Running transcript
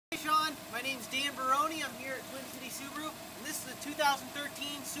Subaru, and this is a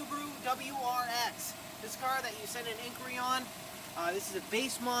 2013 Subaru WRX. This car that you sent an inquiry on, this is a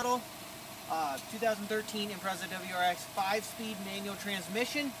base model 2013 Impreza WRX 5-speed manual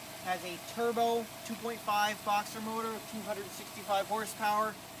transmission. Has a turbo 2.5 boxer motor, 265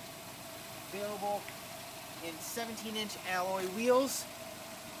 horsepower, available in 17-inch alloy wheels.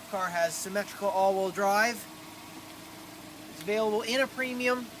 Car has symmetrical all-wheel drive. It's available in a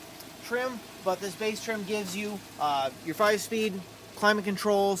premium trim, but this base trim gives you your 5-speed climate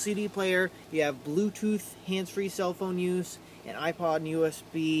control, CD player. You have Bluetooth hands-free cell phone use, an iPod and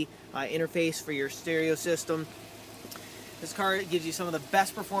USB interface for your stereo system. This car gives you some of the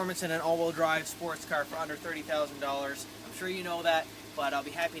best performance in an all-wheel drive sports car for under $30,000. I'm sure you know that, but I'll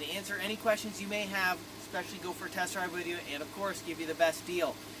be happy to answer any questions you may have, especially go for a test drive with you, and of course give you the best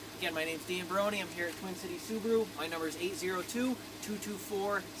deal. Again, my name's Dan Baroni. I'm here at Twin City Subaru. My number is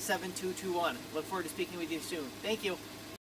 802-224-7221. Look forward to speaking with you soon. Thank you.